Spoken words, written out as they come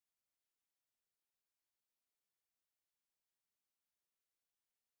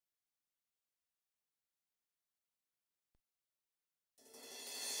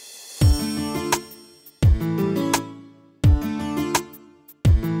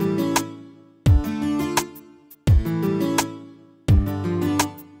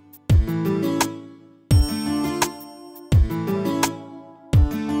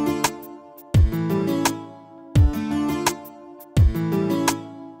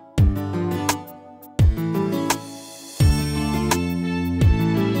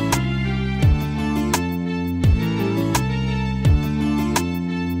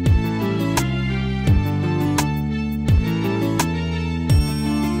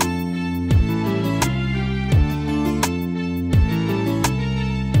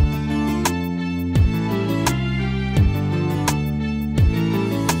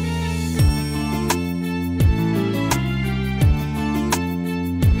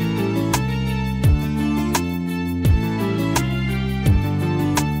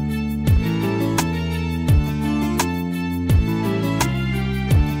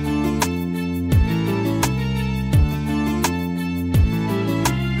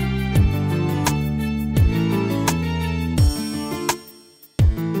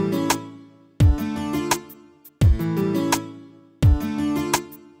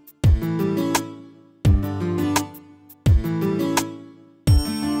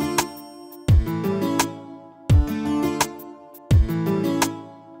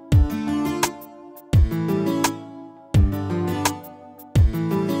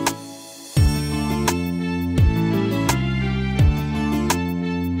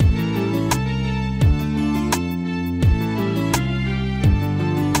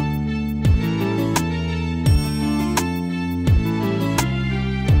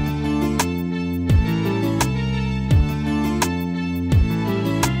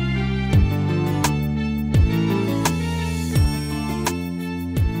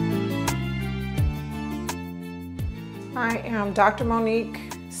am Dr. Monique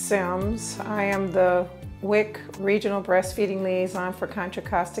Sims. I am the WIC Regional Breastfeeding Liaison for Contra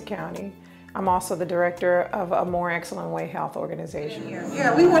Costa County. I'm also the director of a More Excellent Way Health organization.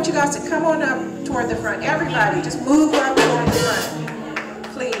 Yeah, we want you guys to come on up toward the front. Everybody, just move up toward the front,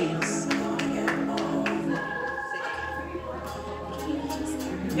 please.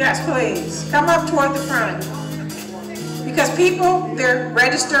 Yes, please. Come up toward the front. Because people, they're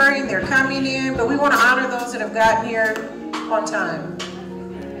registering, they're coming in, but we want to honor those that have gotten here on time.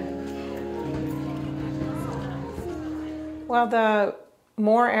 Well, the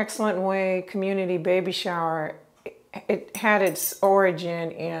More Excellent Way community baby shower, it had its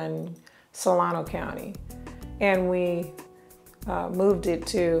origin in Solano County, and we moved it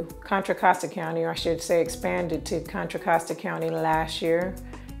to Contra Costa County, or I should say expanded to Contra Costa County last year,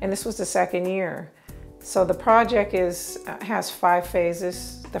 and this was the second year. So the project has 5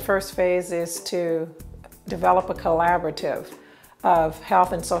 phases. The first phase is to develop a collaborative of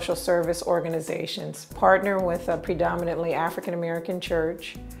health and social service organizations, partner with a predominantly African American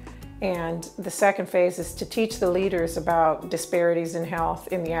church. And the second phase is to teach the leaders about disparities in health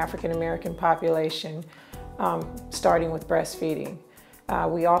in the African American population, starting with breastfeeding.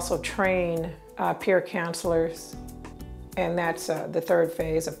 We also train peer counselors, and that's the third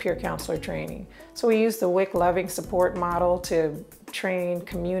phase of peer counselor training. So we use the WIC Loving Support model to train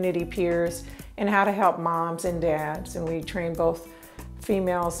community peers in how to help moms and dads, and we train both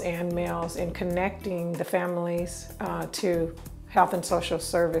females and males in connecting the families to health and social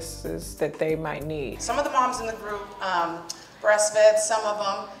services that they might need. Some of the moms in the group breastfed, some of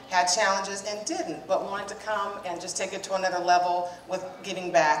them had challenges and didn't, but wanted to come and just take it to another level with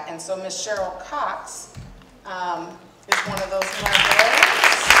giving back. And so Miss Cheryl Cox is one of those mothers.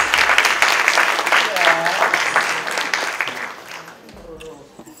 Yeah.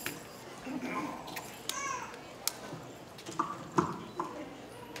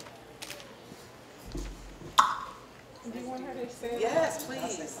 Yes,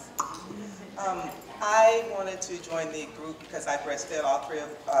 please. I wanted to join the group because I breastfed all 3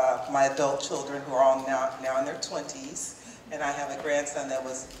 of my adult children who are all now in their 20s. And I have a grandson that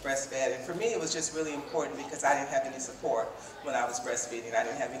was breastfed. And for me, it was just really important because I didn't have any support when I was breastfeeding. I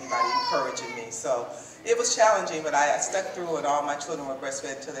didn't have anybody encouraging me. So it was challenging, but I stuck through it. All my children were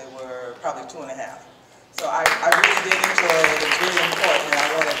breastfed until they were probably 2.5. So I really did enjoy it. It was really important, and I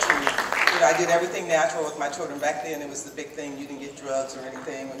wanted to, I did everything natural with my children. Back then, it was the big thing. You didn't get drugs or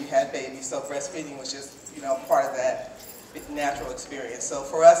anything when you had babies. So breastfeeding was just, part of that natural experience. So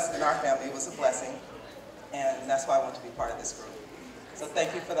for us in our family, it was a blessing. And that's why I want to be part of this group. So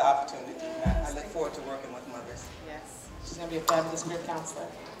thank you for the opportunity. I look forward to working with mothers. Yes, she's going to be a fabulous peer counselor.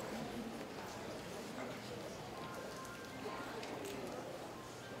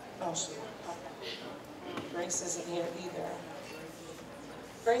 Oh, shoot. Okay. Grace isn't here either.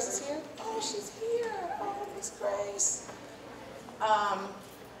 Grace is here? Oh, she's here. Oh, Miss Grace.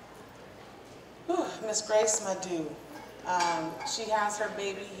 Miss Grace Madu. She has her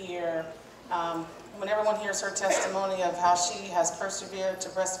baby here. When everyone hears her testimony of how she has persevered to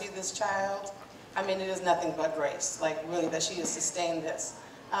breastfeed this child, I mean, it is nothing but grace, like really that she has sustained this.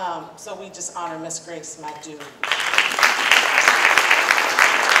 So we just honor Miss Grace Madu.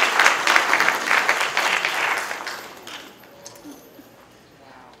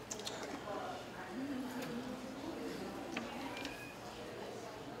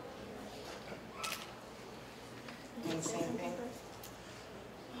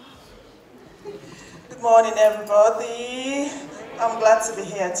 Good morning, everybody. I'm glad to be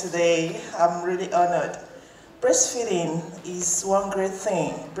here today. I'm really honored. Breastfeeding is one great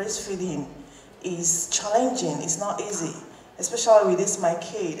thing. Breastfeeding is challenging. It's not easy, especially with this my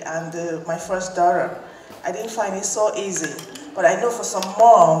kid and my first daughter. I didn't find it so easy, but I know for some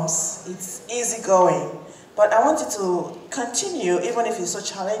moms it's easy going. But I wanted to continue, even if it's so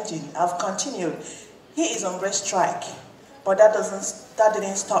challenging. I've continued. He is on breast track. But that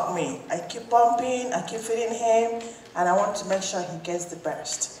didn't stop me. I keep pumping, I keep feeding him, and I want to make sure he gets the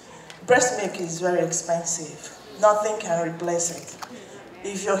best. Breast milk is very expensive. Nothing can replace it.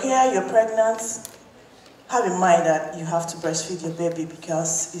 If you're here, you're pregnant, have in mind that you have to breastfeed your baby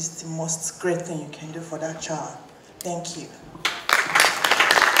because it's the most great thing you can do for that child. Thank you.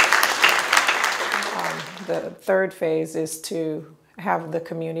 The third phase is to have the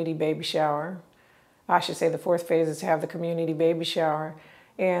community baby shower. I should say the fourth phase is to have the community baby shower.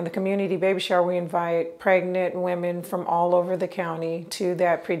 And the community baby shower, we invite pregnant women from all over the county to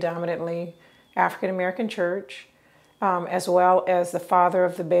that predominantly African American church, as well as the father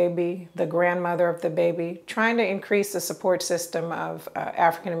of the baby, the grandmother of the baby, trying to increase the support system of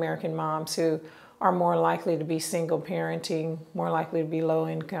African American moms who are more likely to be single parenting, more likely to be low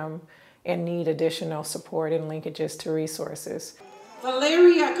income, and need additional support and linkages to resources.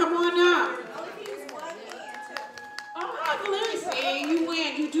 Valeria, come on up. Oh, Valeria, see, you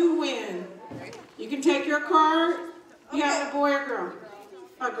win. You do win. You can take your card. You have a boy or girl?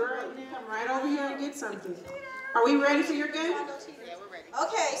 A girl. Come right over here and get something. Are we ready for your game?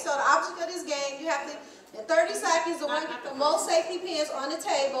 Okay, so the object of this game, you have to, in 30 seconds, the one with the most safety pins on the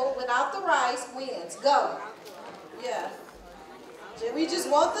table without the rice wins. Go. Yeah. We just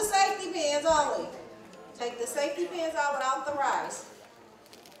want the safety pins only. Take the safety pins out without the rice.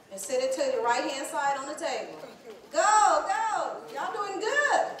 And sit it to your right-hand side on the table. Go, go. Y'all doing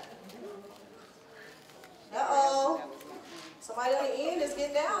good. Uh-oh. Somebody on the end is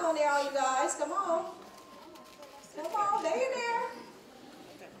getting down on there, all you guys. Come on. Come on, they in there.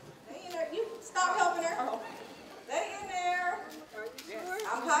 They in there. You stop helping her. They in there.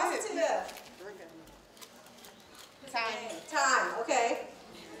 I'm positive. Time, okay.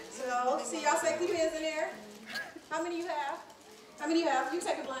 So, see y'all safety pins in there? How many you have? How many you have? You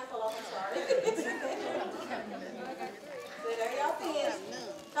take a blindfold off, I'm sorry. So there y'all pins.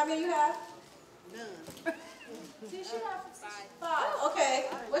 How many you have? None. Did she have 5? Okay.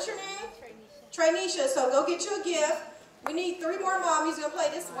 What's your name? Trainisha. So go get you a gift. We need 3 more mommies. We'll play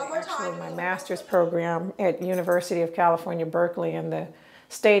this one more time. Actually, my master's program at University of California, Berkeley, and the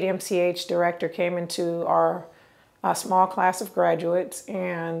state MCH director came into our small class of graduates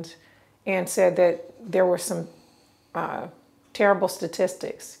and said that there were some terrible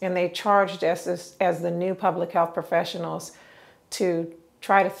statistics, and they charged us as the new public health professionals to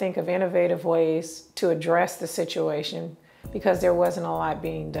try to think of innovative ways to address the situation, because there wasn't a lot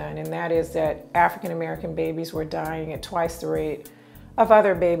being done, and that is that African American babies were dying at twice the rate of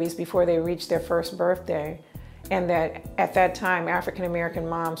other babies before they reached their first birthday, and that at that time African American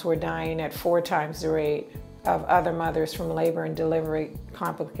moms were dying at 4 times the rate of other mothers from labor and delivery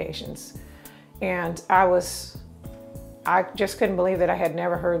complications. And I just couldn't believe that I had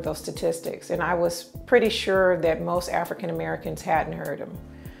never heard those statistics, and I was pretty sure that most African Americans hadn't heard them.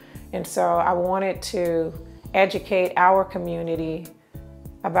 And so I wanted to educate our community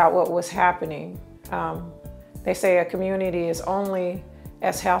about what was happening. They say a community is only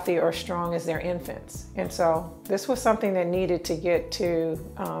as healthy or strong as their infants. And so this was something that needed to get to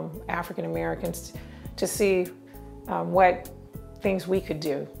African Americans to see what things we could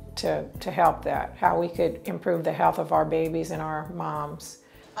do to help that, how we could improve the health of our babies and our moms.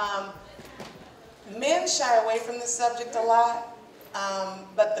 Men shy away from this subject a lot,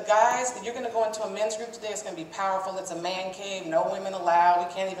 but the guys, you're going to go into a men's group today, it's going to be powerful. It's a man cave, no women allowed.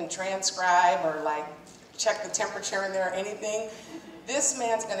 We can't even transcribe or like check the temperature in there or anything. This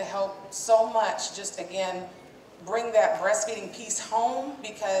man's going to help so much, just again, bring that breastfeeding piece home,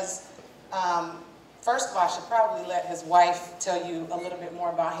 because first of all, I should probably let his wife tell you a little bit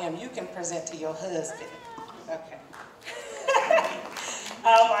more about him. You can present to your husband. Okay.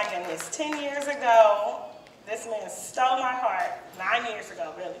 Oh my goodness, 10 years ago, this man stole my heart. 9 years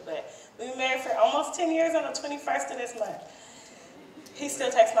ago, really, but we've been married for almost 10 years on the 21st of this month. He still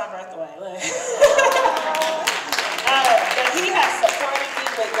takes my breath away. But he has supported me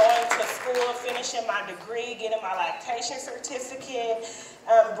with going to school, finishing my degree, getting my lactation certificate,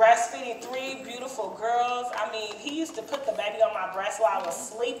 breastfeeding 3 beautiful girls. I mean, he used to put the baby on my breast while I was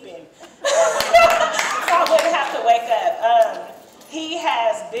sleeping, so I wouldn't have to wake up. He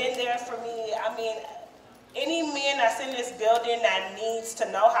has been there for me. I mean, any man that's in this building that needs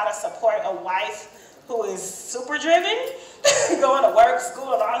to know how to support a wife who is super driven, going to work,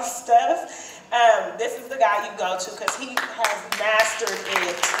 school, and all this stuff, this is the guy you go to, because he has mastered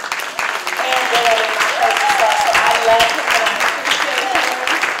it. And so I love him and I appreciate him.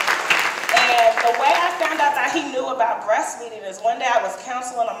 And the way I found out that he knew about breastfeeding is one day I was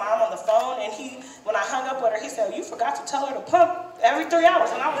counseling a mom on the phone, and when I hung up with her, he said, "You forgot to tell her to pump every 3 hours."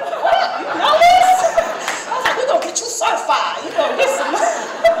 And I was like, "What? You know this?" I was like, "We're going to get you certified. You're going to get some."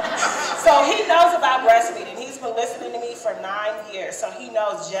 So he knows about breastfeeding. He's been listening to me for 9 years, so he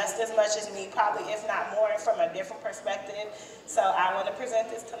knows just as much as me, probably if not more, from a different perspective. So I want to present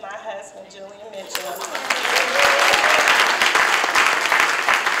this to my husband, Julian Mitchell.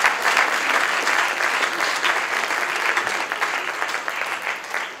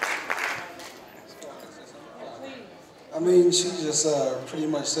 I mean, she just pretty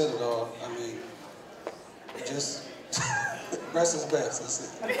much said it all. I mean, just breast is best, that's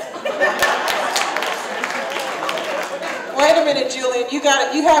it. Wait a minute, Julian. You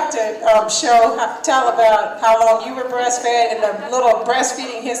have to tell about how long you were breastfed and the little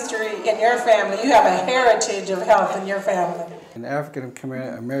breastfeeding history in your family. You have a heritage of health in your family. In the African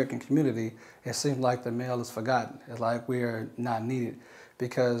American community, it seems like the male is forgotten. It's like we are not needed,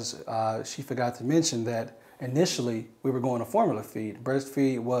 because she forgot to mention that initially we were going to formula feed.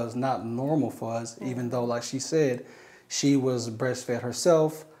 Breastfeed was not normal for us, even though, like she said, she was breastfed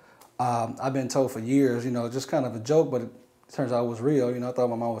herself. I've been told for years, you know, just kind of a joke, but it turns out it was real. You know, I thought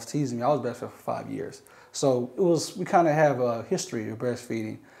my mom was teasing me. I was breastfed for 5 years. So we kind of have a history of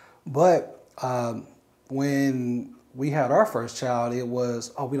breastfeeding. But when we had our first child, it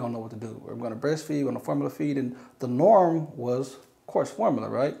was, oh, we don't know what to do. We're going to breastfeed, we're going to formula feed. And the norm was, of course, formula,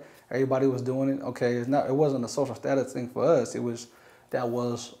 right? Everybody was doing it. Okay, it wasn't a social status thing for us. That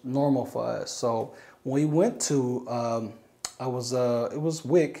was normal for us. So when we went to, it was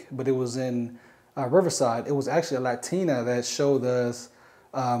WIC, but it was in Riverside. It was actually a Latina that showed us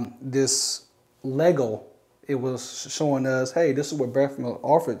this Lego. It was showing us, hey, this is what breast milk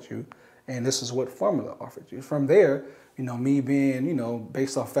offered you, and this is what formula offered you. From there, you know, me being, you know,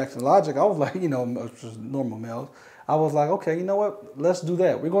 based off facts and logic, I was like, you know, just normal males. I was like, okay, you know what? Let's do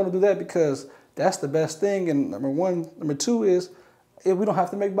that. We're going to do that because that's the best thing. And number one, number two is we don't have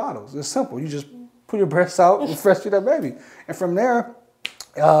to make bottles. It's simple. You just put your breasts out and breastfeed that baby. And from there,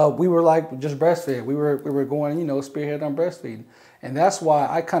 we were like just breastfed. We were going, you know, spearhead on breastfeeding. And that's why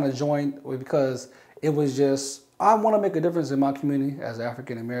I kind of joined, because it was just, I want to make a difference in my community as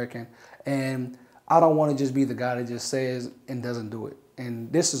African American. And I don't want to just be the guy that just says and doesn't do it.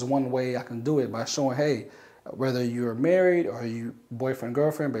 And this is one way I can do it, by showing, hey, whether you're married or you boyfriend,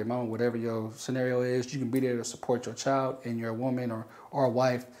 girlfriend, baby mama, whatever your scenario is, you can be there to support your child and your woman or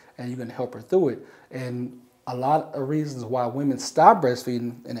wife, and you can help her through it. And a lot of reasons why women stop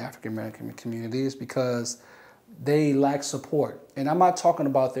breastfeeding in the African American community is because they lack support. And I'm not talking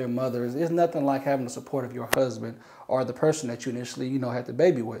about their mothers. It's nothing like having the support of your husband or the person that you initially, you know, had the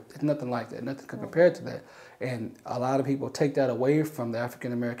baby with. It's nothing like that. Nothing can compare to that. And a lot of people take that away from the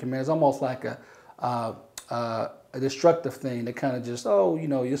African American man. It's almost like a destructive thing. They kind of just, oh, you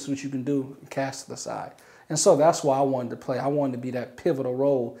know, this is what you can do, and cast it aside. And so that's why I wanted to play. I wanted to be that pivotal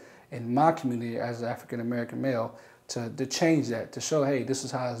role in my community as an African American male to change that, to show, hey, this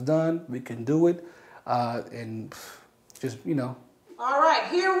is how it's done. We can do it. And just, you know. All right,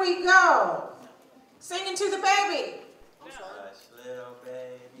 here we go. Singing to the baby. Hush, little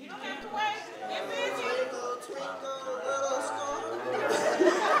baby. You don't have to wait. Get busy. Twinkle, twinkle, little star.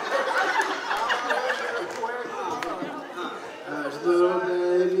 Hush, little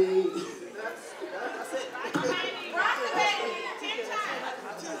baby. Rock the baby 10 times.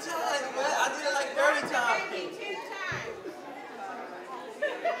 10 times, man. I did it like 30 times. Baby 10 times.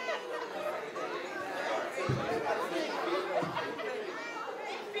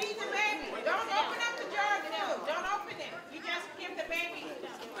 Feed the baby. Don't open up the jar of food. Don't open it. You just give the baby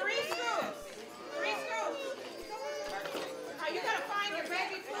 3 scoops. 3 scoops. Are you gonna find your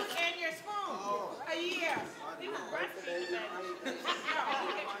baby food and your spoon? Yeah. He was breastfeeding the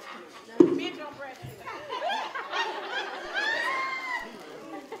baby. Men don't breastfeed.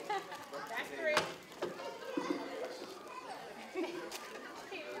 That's 3.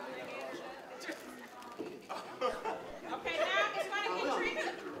 Okay, now it's gonna get tricky.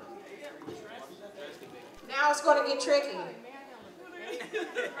 Now it's gonna get tricky.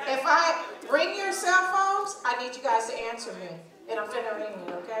 If I ring your cell phones, I need you guys to answer me. And I'm finna ring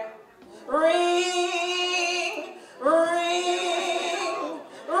you, okay? Ring, ring,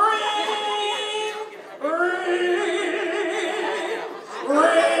 ring, ring,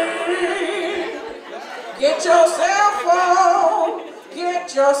 ring. Get your cell phone.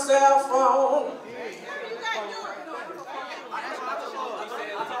 Get your cell phone.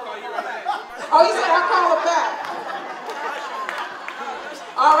 Oh, he said I'll call him back.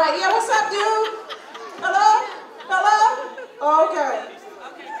 All right, yeah, what's up, dude? Hello? Hello? Okay.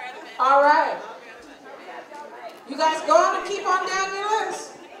 All right. You guys go on and keep on down your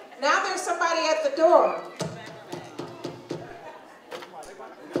list. Now there's somebody at the door.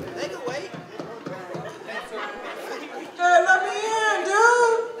 They can wait. Hey, let me in,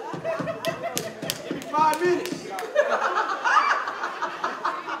 dude. Give me 5 minutes.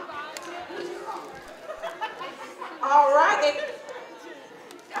 All right.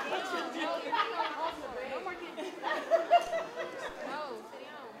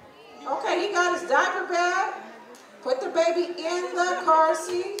 Okay, he got his diaper bag. Put the baby in the car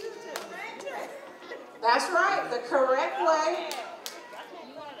seat. That's right, the correct way.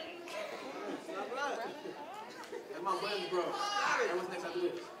 That's my buddy, bro. Hey, what's next after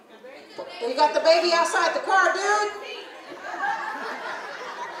this? You got the baby outside the car, dude.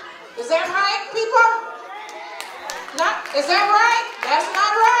 Is that right, people? Not, is that right? That's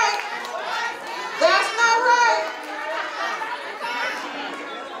not right. That's not right.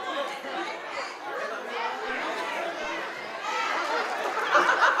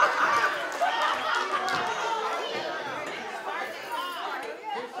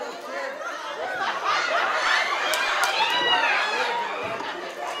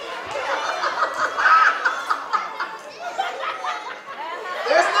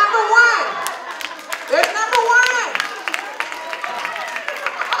 There's number one. There's number one.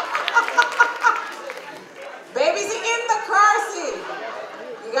 Baby's in the car seat.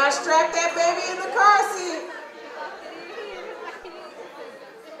 You gotta strap that baby in the car seat.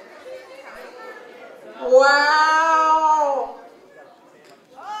 Wow.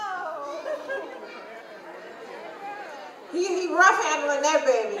 He rough handling that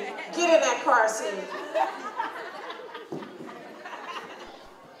baby. Get in that car seat.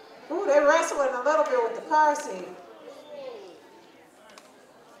 Ooh, they wrestling a little bit with the car seat.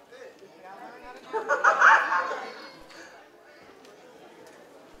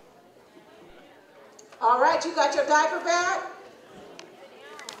 All right, you got your diaper bag?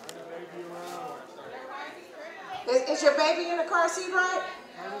 Is your baby in the car seat, right?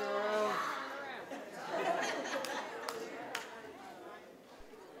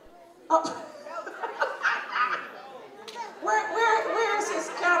 Oh. Where is his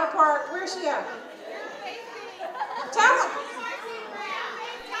counterpart? Where's she at? Tell him.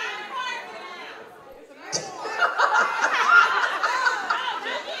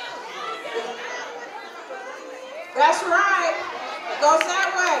 That's right. It goes that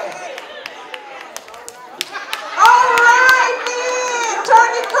way. All right, then. Turn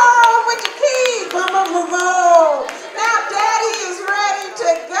your car on with your keys. Boom, boom, boom, boom. Now Daddy is ready to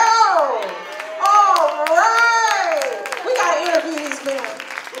go. All right. We got to interview these men.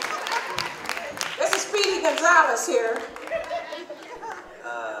 This is Speedy Gonzalez here.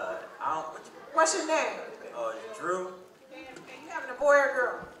 What's your name? Drew. You having a boy or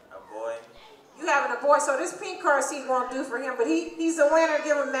girl? A boy. You having a boy, so this pink car seat won't do for him, but he's the winner.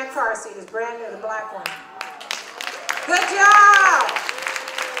 Give him that car seat. It's brand new, the black one. Good job.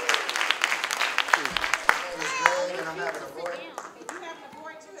 And I'm having a boy. You having a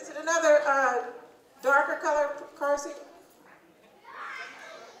boy too? Is it another darker color car seat?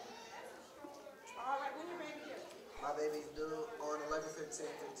 All right, when your baby here? My baby's due on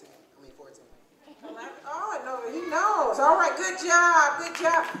 11/15/15. 14. Oh, no, he knows. All right, good job, good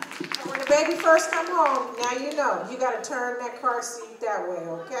job. When the baby first come home, now you know. You got to turn that car seat that way,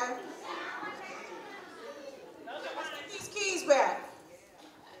 okay? Let's get these keys back.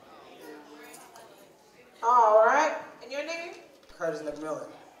 All right. And your name? Curtis McMillan.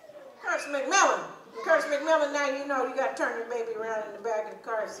 Curtis McMillan. Curtis McMillan, now you know you got to turn your baby around in the back of the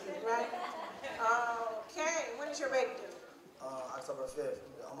car seat, right? Okay. When is your baby due? October 5th.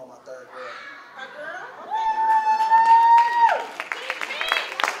 I'm on my 3rd grade. A girl?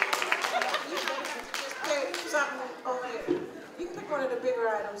 Okay. Just something over here. You can pick one of the bigger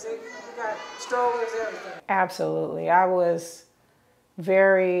items. You got strollers, everything. Absolutely. I was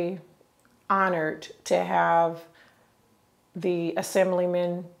very honored to have the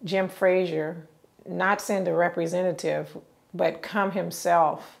Assemblyman Jim Frazier not send a representative, but come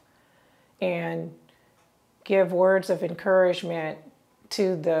himself and give words of encouragement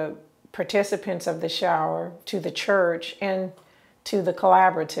to the participants of the shower, to the church, and to the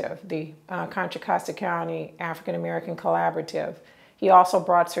collaborative, the Contra Costa County African American Collaborative. He also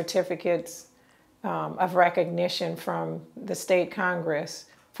brought certificates of recognition from the state Congress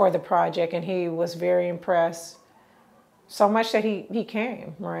for the project, and he was very impressed, so much that he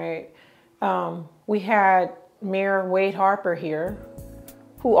came, right? We had Mayor Wade Harper here,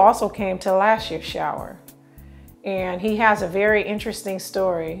 who also came to last year's shower. And he has a very interesting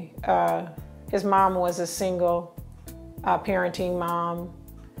story. His mom was a single parenting mom.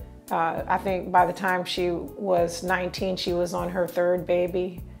 I think by the time she was 19, she was on her 3rd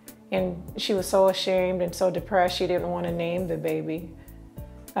baby. And she was so ashamed and so depressed, she didn't want to name the baby.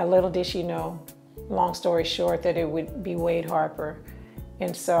 Little did she know, long story short, that it would be Wade Harper.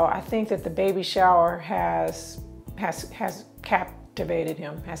 And so I think that the baby shower has captivated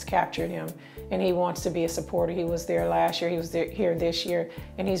him, has captured him, and he wants to be a supporter. He was there last year, he was here this year,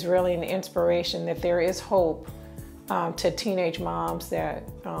 and he's really an inspiration that there is hope to teenage moms that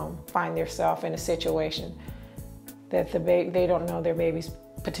find themselves in a situation that they don't know their baby's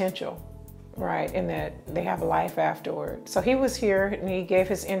potential, right, and that they have a life afterward. So he was here and he gave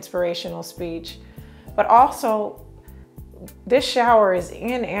his inspirational speech, but also this shower is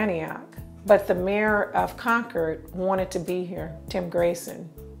in Antioch, but the mayor of Concord wanted to be here, Tim Grayson.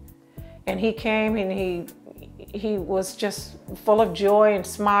 And he came and he was just full of joy and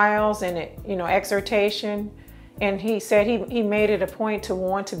smiles and, you know, exhortation. And he said he made it a point to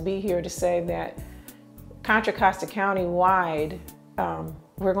want to be here to say that Contra Costa County wide,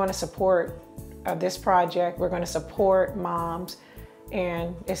 we're going to support this project. We're going to support moms.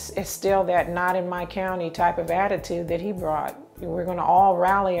 And it's still that not in my county type of attitude that he brought. We're going to all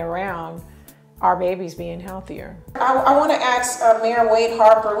rally around our babies being healthier. I want to ask Mayor Wade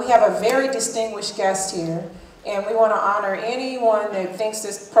Harper, we have a very distinguished guest here, and we want to honor anyone that thinks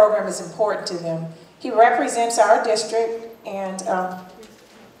this program is important to them. He represents our district, and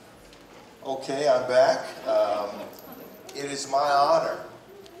okay, I'm back. It is my honor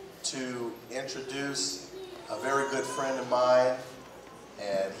to introduce a very good friend of mine,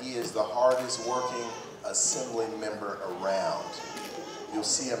 and he is the hardest working assembly member around. You'll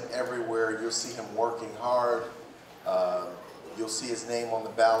see him everywhere. You'll see him working hard. You'll see his name on the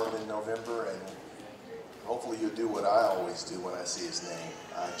ballot in November, and hopefully you'll do what I always do when I see his name.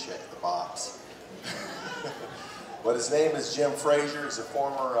 I check the box. But his name is Jim Frazier. He's a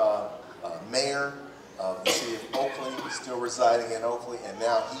former mayor of the city of Oakley, still residing in Oakley, and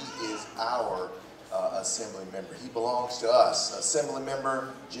now he is our assembly member. He belongs to us. Assembly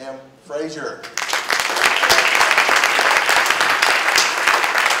member Jim Frazier.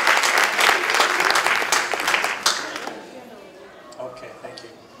 Okay, thank you.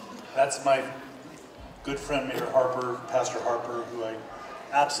 That's my good friend, Mayor Harper, Pastor Harper, who I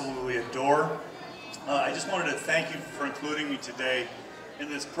absolutely adore. I just wanted to thank you for including me today in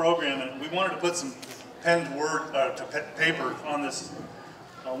this program, and we wanted to put some pen to paper on this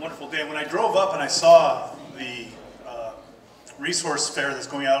wonderful day. When I drove up and I saw the resource fair that's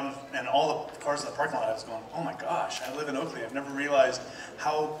going out and all the cars in the parking lot, I was going, oh my gosh, I live in Oakley. I've never realized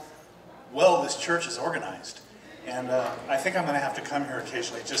how well this church is organized. And I think I'm going to have to come here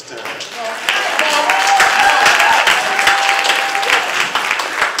occasionally just to...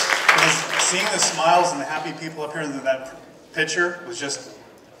 Seeing the smiles and the happy people up here in that picture was just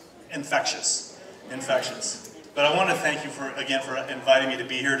infectious. But I want to thank you again for inviting me to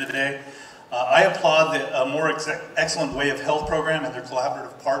be here today. I applaud the More Excellent Way of Health program and their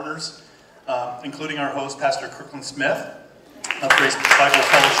collaborative partners, including our host, Pastor Kirkland Smith of Grace Bible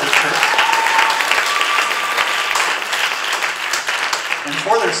Fellowship Church, and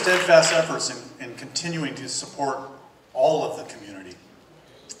for their steadfast efforts in continuing to support all of the community.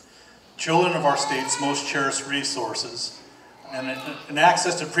 Children of our state's most cherished resources, and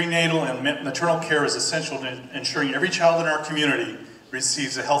access to prenatal and maternal care is essential to ensuring every child in our community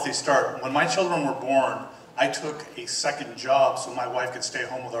receives a healthy start. When my children were born, I took a second job so my wife could stay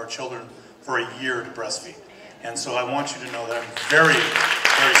home with our children for a year to breastfeed. And so I want you to know that I'm very,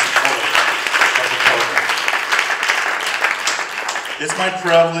 very supportive of the program. It's my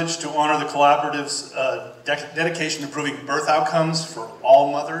privilege to honor the collaborative's dedication to improving birth outcomes for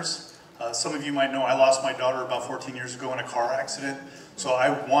all mothers. Some of you might know I lost my daughter about 14 years ago in a car accident. So I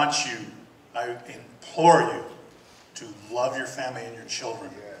implore you to love your family and your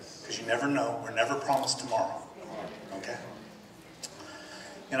children, because you never know, we're never promised tomorrow, okay?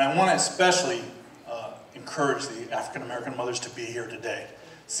 And I want to especially encourage the African American mothers to be here today,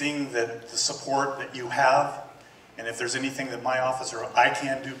 seeing that the support that you have, and if there's anything that my office or I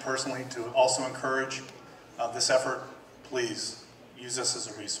can do personally to also encourage this effort, please use this as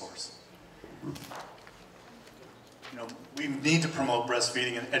a resource. You know, we need to promote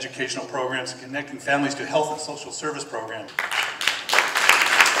breastfeeding and educational programs and connecting families to health and social service programs.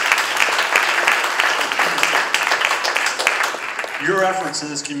 Your efforts in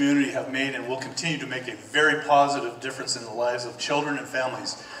this community have made and will continue to make a very positive difference in the lives of children and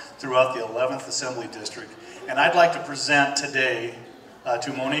families throughout the 11th Assembly District. And I'd like to present today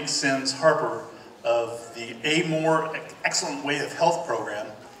to Monique Sims Harper of the A More Excellent Way of Health program,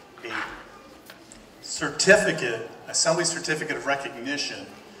 a certificate, Assembly Certificate of Recognition.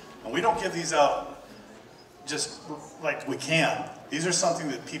 And we don't give these out just like we can. These are something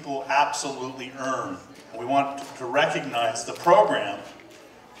that people absolutely earn. And we want to recognize the program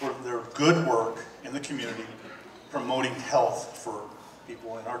for their good work in the community, promoting health for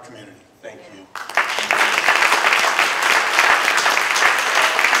people in our community. Thank you.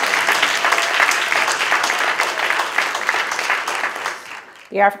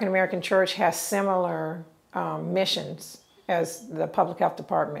 The African American Church has similar missions as the Public Health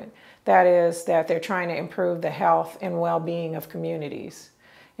Department. That is that they're trying to improve the health and well-being of communities.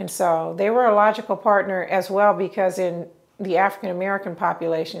 And so they were a logical partner as well, because in the African American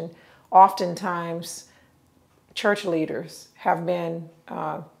population, oftentimes church leaders have been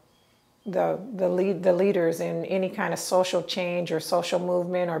the leaders in any kind of social change or social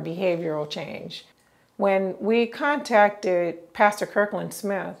movement or behavioral change. When we contacted Pastor Kirkland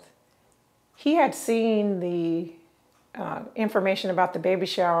Smith, he had seen the information about the baby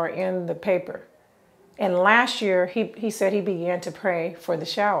shower in the paper. And last year, he said he began to pray for the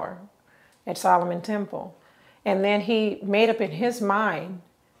shower at Solomon Temple. And then he made up in his mind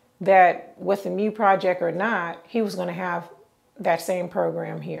that with the MU Project or not, he was going to have that same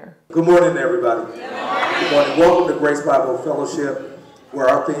program here. Good morning, everybody. Good morning. Welcome to Grace Bible Fellowship, where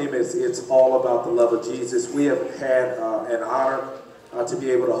our theme is It's All About the Love of Jesus. We have had an honor to be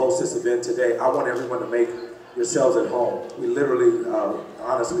able to host this event today. I want everyone to make yourselves at home. We literally,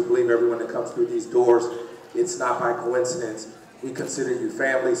 honestly believe everyone that comes through these doors, it's not by coincidence. We consider you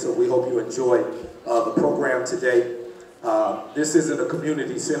family, so we hope you enjoy the program today. This isn't a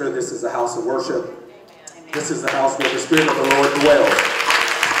community center. This is a house of worship. This is the house where the Spirit of the Lord dwells.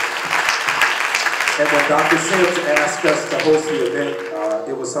 And when Dr. Sims asked us to host the event,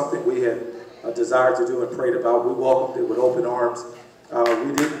 it was something we had desired to do and prayed about. We welcomed it with open arms.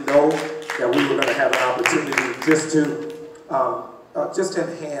 We didn't know that we were going to have an opportunity just to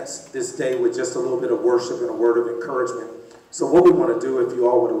enhance this day with just a little bit of worship and a word of encouragement. So what we want to do, if you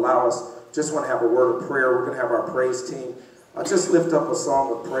all would allow us, just want to have a word of prayer. We're going to have our praise team just lift up a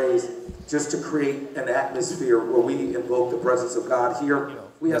song of praise just to create an atmosphere where we invoke the presence of God here.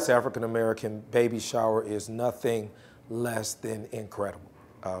 This African American baby shower is nothing less than incredible.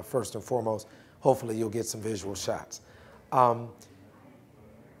 First and foremost, hopefully you'll get some visual shots.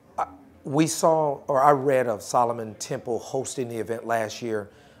 We saw, or I read of Solomon Temple hosting the event last year,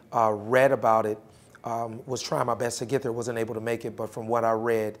 read about it, was trying my best to get there, wasn't able to make it, but from what I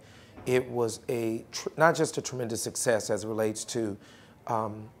read, it was not just a tremendous success as it relates to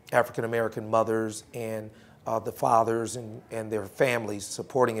African American mothers and the fathers and their families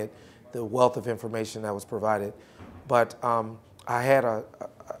supporting it, the wealth of information that was provided, but I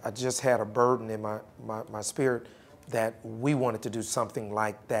just had a burden in my spirit that we wanted to do something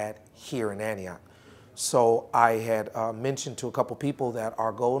like that here in Antioch. So I had mentioned to a couple people that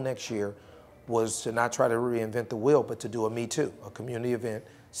our goal next year was to not try to reinvent the wheel, but to do a Me Too, a community event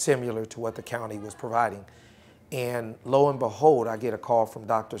similar to what the county was providing. And lo and behold, I get a call from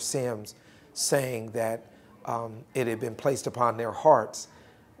Dr. Sims saying that it had been placed upon their hearts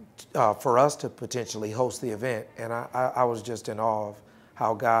for us to potentially host the event. And I was just in awe of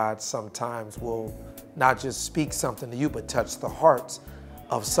how God sometimes will not just speak something to you, but touch the hearts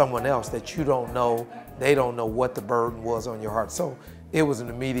of someone else that you don't know. They don't know what the burden was on your heart. So it was an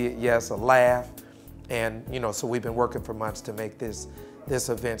immediate yes, a laugh. And, you know, so we've been working for months to make this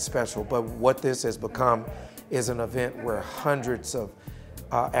event special. But what this has become is an event where hundreds of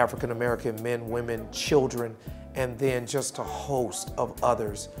African-American men, women, children, and then just a host of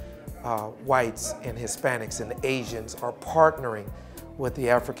others, whites and Hispanics and Asians, are partnering with the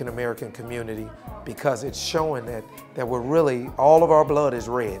African-American community because it's showing that we're really, all of our blood is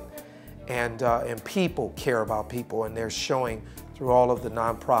red, and people care about people, and they're showing through all of the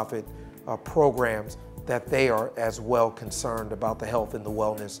nonprofit programs that they are as well concerned about the health and the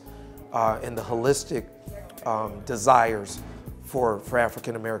wellness and the holistic desires for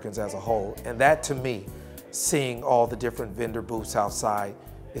African Americans as a whole. And that, to me, seeing all the different vendor booths outside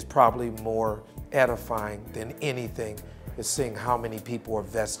is probably more edifying than anything, is seeing how many people are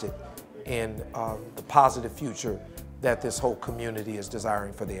vested in the positive future that this whole community is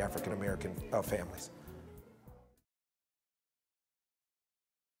desiring for the African American families.